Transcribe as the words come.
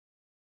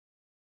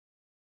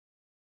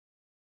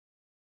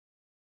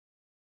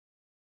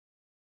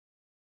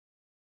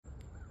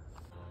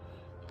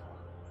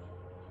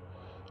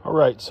All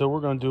right, so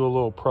we're going to do a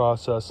little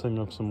processing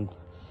of some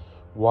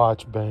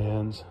watch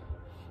bands.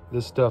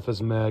 This stuff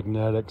is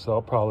magnetic, so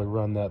I'll probably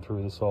run that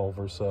through the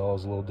solver cell. I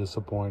was a little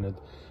disappointed.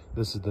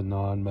 This is the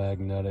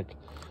non-magnetic.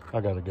 I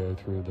got to go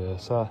through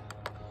this.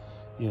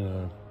 You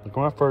know, like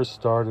when I first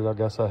started, I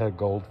guess I had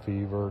gold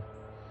fever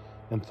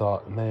and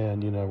thought,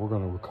 man, you know, we're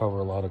going to recover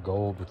a lot of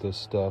gold with this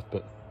stuff,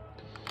 but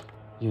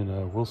you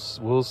know,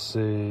 we'll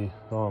see.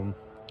 I'm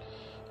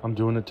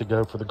doing it to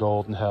go for the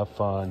gold and have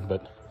fun,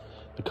 but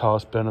the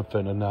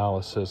cost-benefit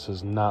analysis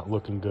is not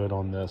looking good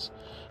on this.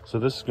 So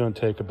this is going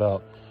to take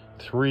about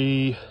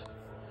 3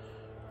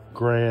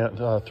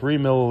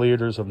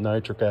 milliliters of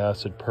nitric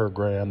acid per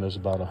gram. There's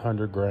about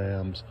 100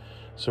 grams.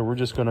 So we're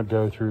just going to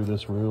go through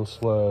this real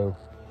slow.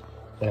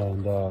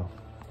 And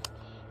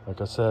like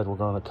I said, we're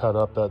going to cut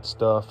up that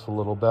stuff a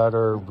little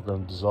better. We're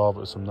going to dissolve it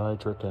with some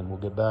nitric and we'll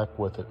get back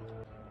with it.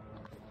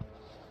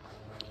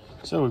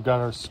 So we've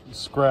got our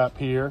scrap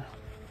here.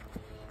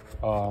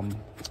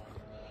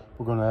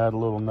 We're going to add a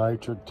little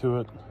nitric to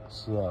it.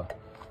 It's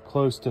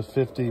close to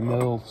 50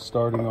 mil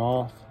starting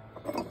off.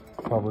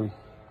 Probably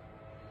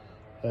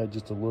add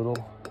just a little.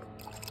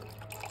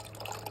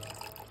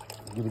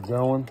 Get it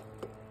going.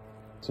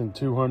 It's in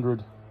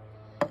 200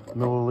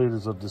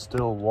 milliliters of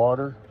distilled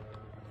water.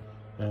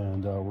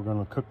 And we're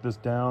going to cook this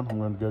down. I'm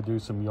going to go do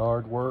some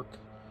yard work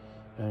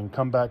and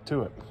come back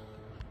to it.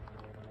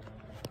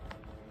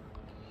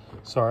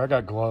 Sorry, I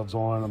got gloves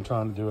on. I'm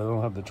trying to do it. I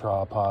don't have the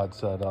tripod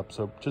set up,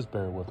 so just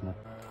bear with me.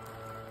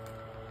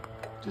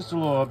 Just a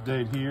little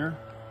update here.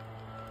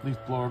 Leaf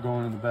blower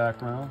going in the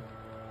background.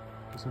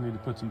 Guess I need to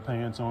put some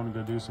pants on and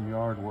go do some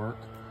yard work.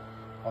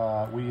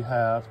 We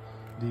have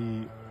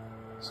the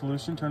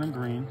solution turning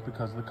green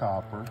because of the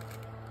copper.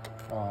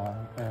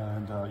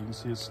 And you can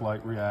see a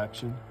slight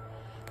reaction.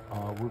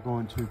 We're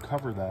going to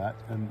cover that.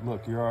 And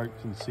look, you already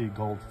can see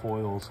gold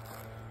foils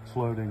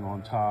floating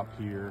on top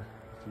here.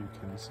 If you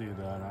can see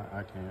that,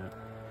 I can't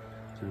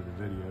through the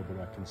video, but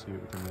I can see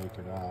it with the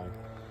naked eye.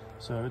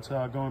 So it's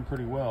going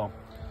pretty well.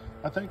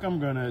 I think I'm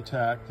going to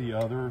attack the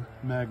other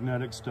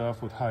magnetic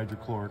stuff with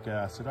hydrochloric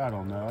acid. I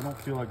don't know. I don't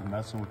feel like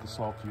messing with the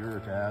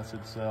sulfuric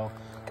acid cell.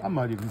 I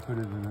might even put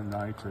it in a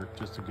nitric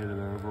just to get it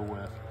over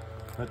with.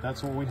 But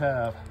that's what we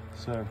have.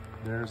 So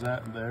there's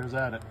that. There's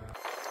at it.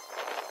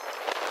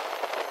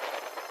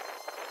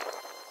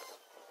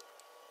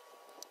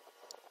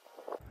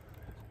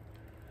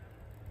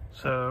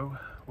 So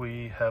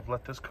we have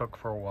let this cook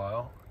for a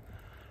while.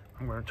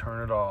 I'm going to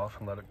turn it off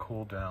and let it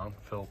cool down,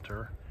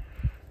 filter.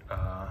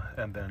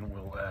 And then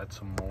we'll add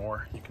some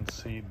more. You can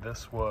see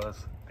this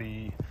was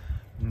the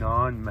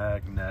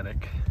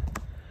non-magnetic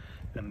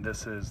and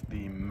this is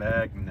the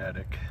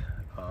magnetic.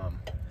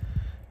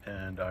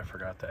 And I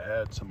forgot to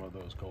add some of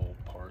those gold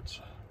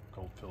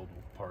filled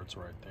parts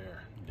right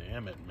there.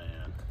 Damn it,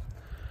 man.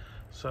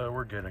 So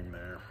we're getting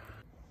there.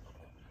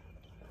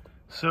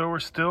 So we're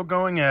still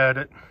going at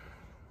it.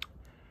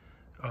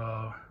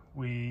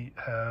 We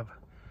have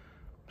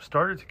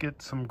started to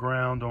get some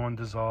ground on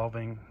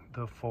dissolving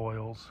the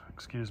foils,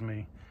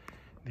 the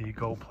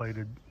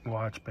gold-plated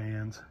watch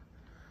bands.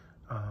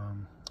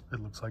 It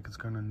looks like it's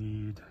going to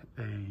need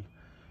a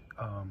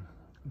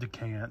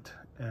decant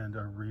and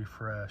a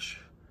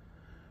refresh.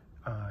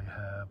 I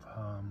have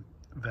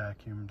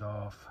vacuumed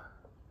off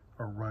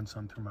or run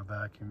some through my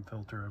vacuum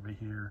filter over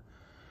here,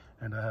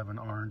 and I have an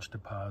orange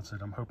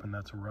deposit. I'm hoping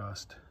that's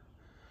rust.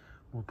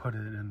 We'll put it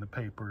in the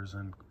papers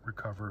and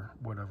recover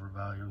whatever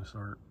values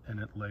are in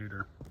it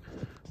later.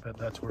 But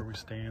that's where we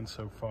stand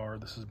so far.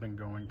 This has been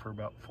going for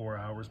about 4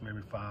 hours,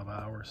 maybe 5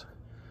 hours.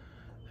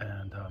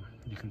 And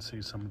you can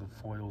see some of the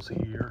foils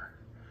here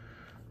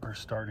are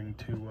starting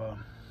to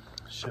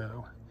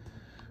show.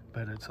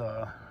 But it's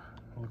it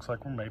looks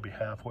like we're maybe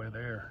halfway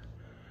there.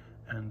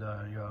 And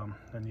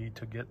I need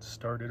to get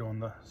started on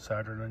the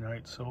Saturday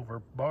night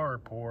silver bar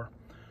pour.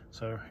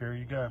 So here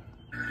you go.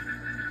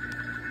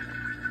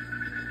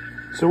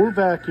 So we're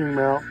vacuuming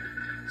out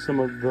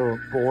some of the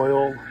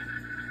oil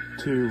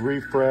to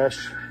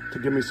refresh, to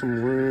give me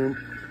some room.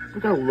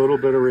 We've got a little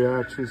bit of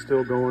reaction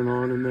still going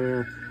on in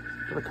there,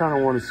 but I kind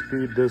of want to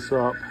speed this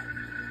up.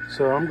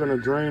 So I'm going to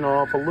drain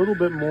off a little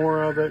bit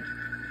more of it.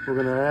 We're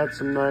going to add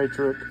some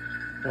nitric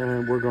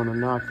and we're going to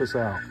knock this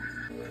out.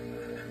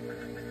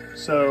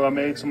 So I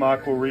made some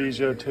aqua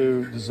regia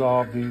to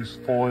dissolve these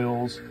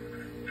foils.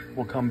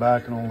 We'll come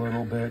back in a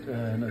little bit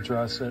and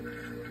address it.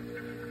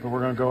 But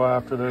we're going to go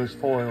after those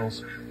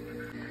foils.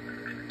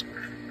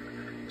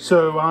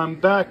 So I'm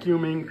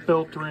vacuuming,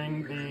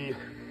 filtering the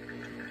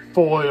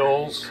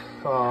foils.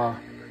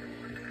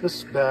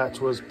 This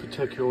batch was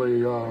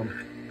particularly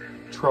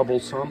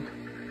troublesome.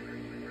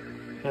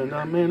 And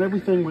man,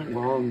 everything went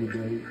wrong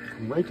today.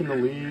 From raking the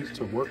leaves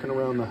to working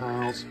around the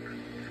house,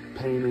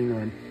 painting,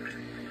 and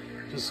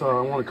just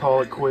I want to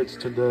call it quits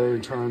today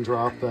and try and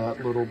drop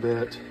that little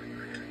bit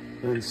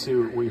and see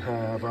what we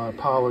have. I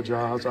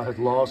apologize. I had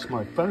lost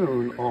my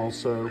phone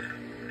also,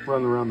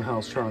 running around the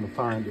house trying to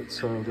find it.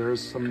 So there's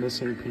some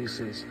missing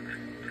pieces.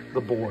 The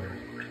boil.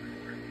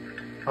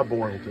 I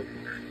boiled it.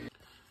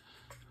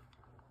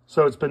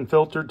 So it's been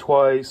filtered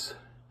twice,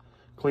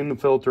 clean the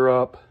filter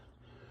up.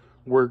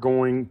 We're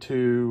going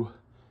to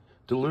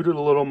dilute it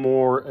a little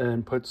more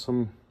and put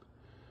some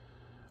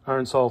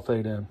iron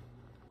sulphate in.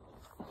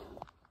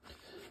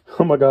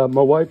 Oh my God,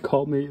 my wife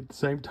called me at the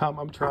same time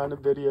I'm trying to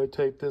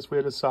videotape this. We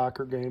had a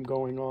soccer game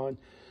going on,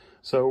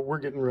 so we're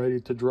getting ready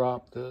to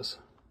drop this.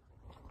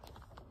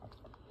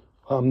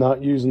 I'm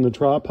not using the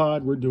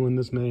tripod, we're doing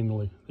this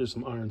manually. There's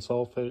some iron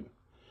sulphate,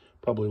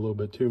 probably a little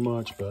bit too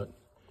much, but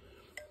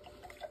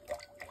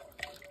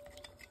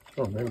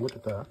oh man, look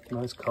at that,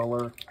 nice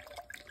color.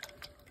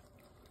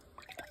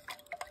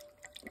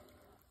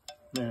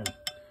 Man,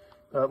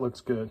 that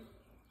looks good.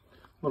 A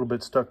little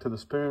bit stuck to the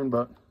spoon,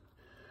 but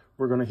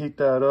we're going to heat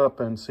that up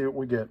and see what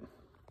we get.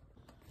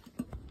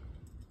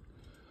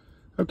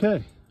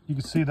 Okay, you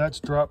can see that's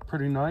dropped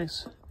pretty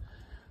nice.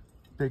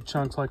 Big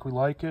chunks like we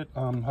like it.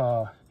 I'm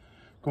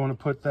going to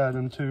put that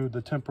into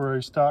the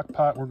temporary stock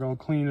pot. We're going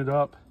to clean it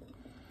up.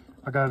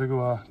 I got to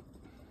go a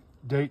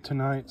date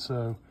tonight,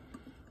 so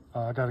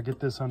I got to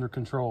get this under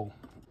control.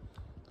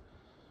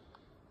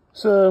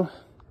 So,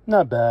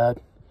 not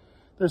bad.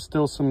 There's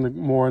still some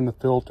more in the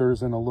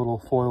filters and a little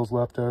foils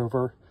left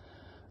over.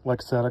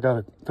 Like I said, I got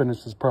to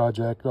finish this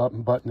project up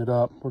and button it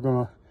up. We're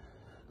going to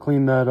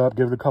clean that up,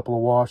 give it a couple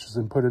of washes,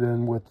 and put it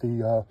in with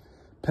the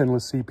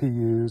Pinless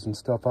CPUS and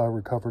stuff I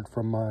recovered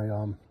from my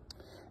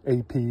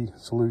AP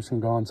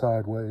solution gone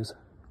sideways.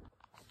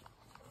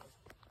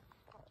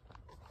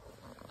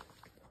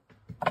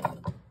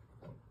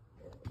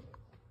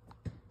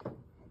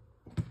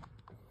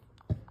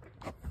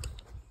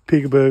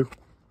 Peekaboo.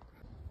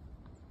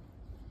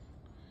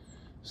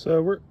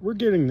 So we're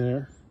getting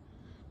there.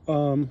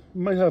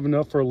 Might have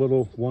enough for a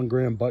little 1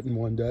 gram button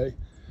one day.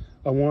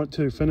 I want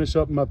to finish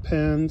up my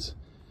pens,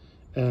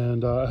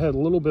 and I had a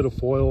little bit of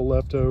foil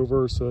left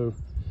over, so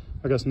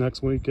I guess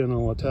next weekend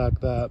I'll attack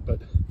that, but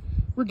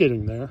we're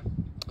getting there.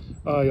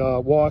 I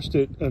washed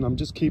it, and I'm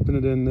just keeping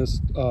it in this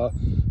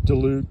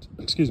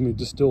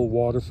distilled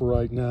water for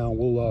right now.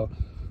 We'll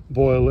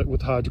boil it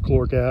with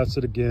hydrochloric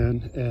acid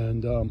again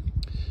and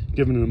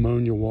give it an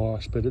ammonia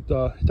wash, but it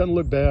doesn't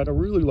look bad. I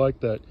really like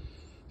that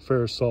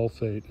ferrous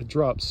sulphate. It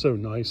drops so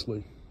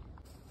nicely.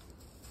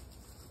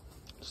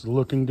 It's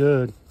looking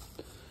good.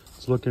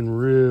 It's looking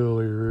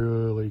really,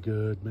 really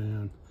good,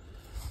 man.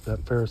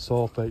 That ferrous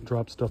sulphate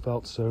drops stuff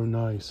out so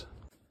nice.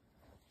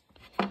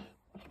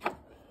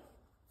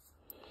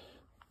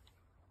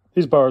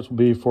 These bars will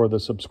be for the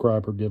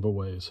subscriber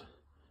giveaways.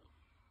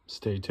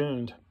 Stay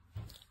tuned.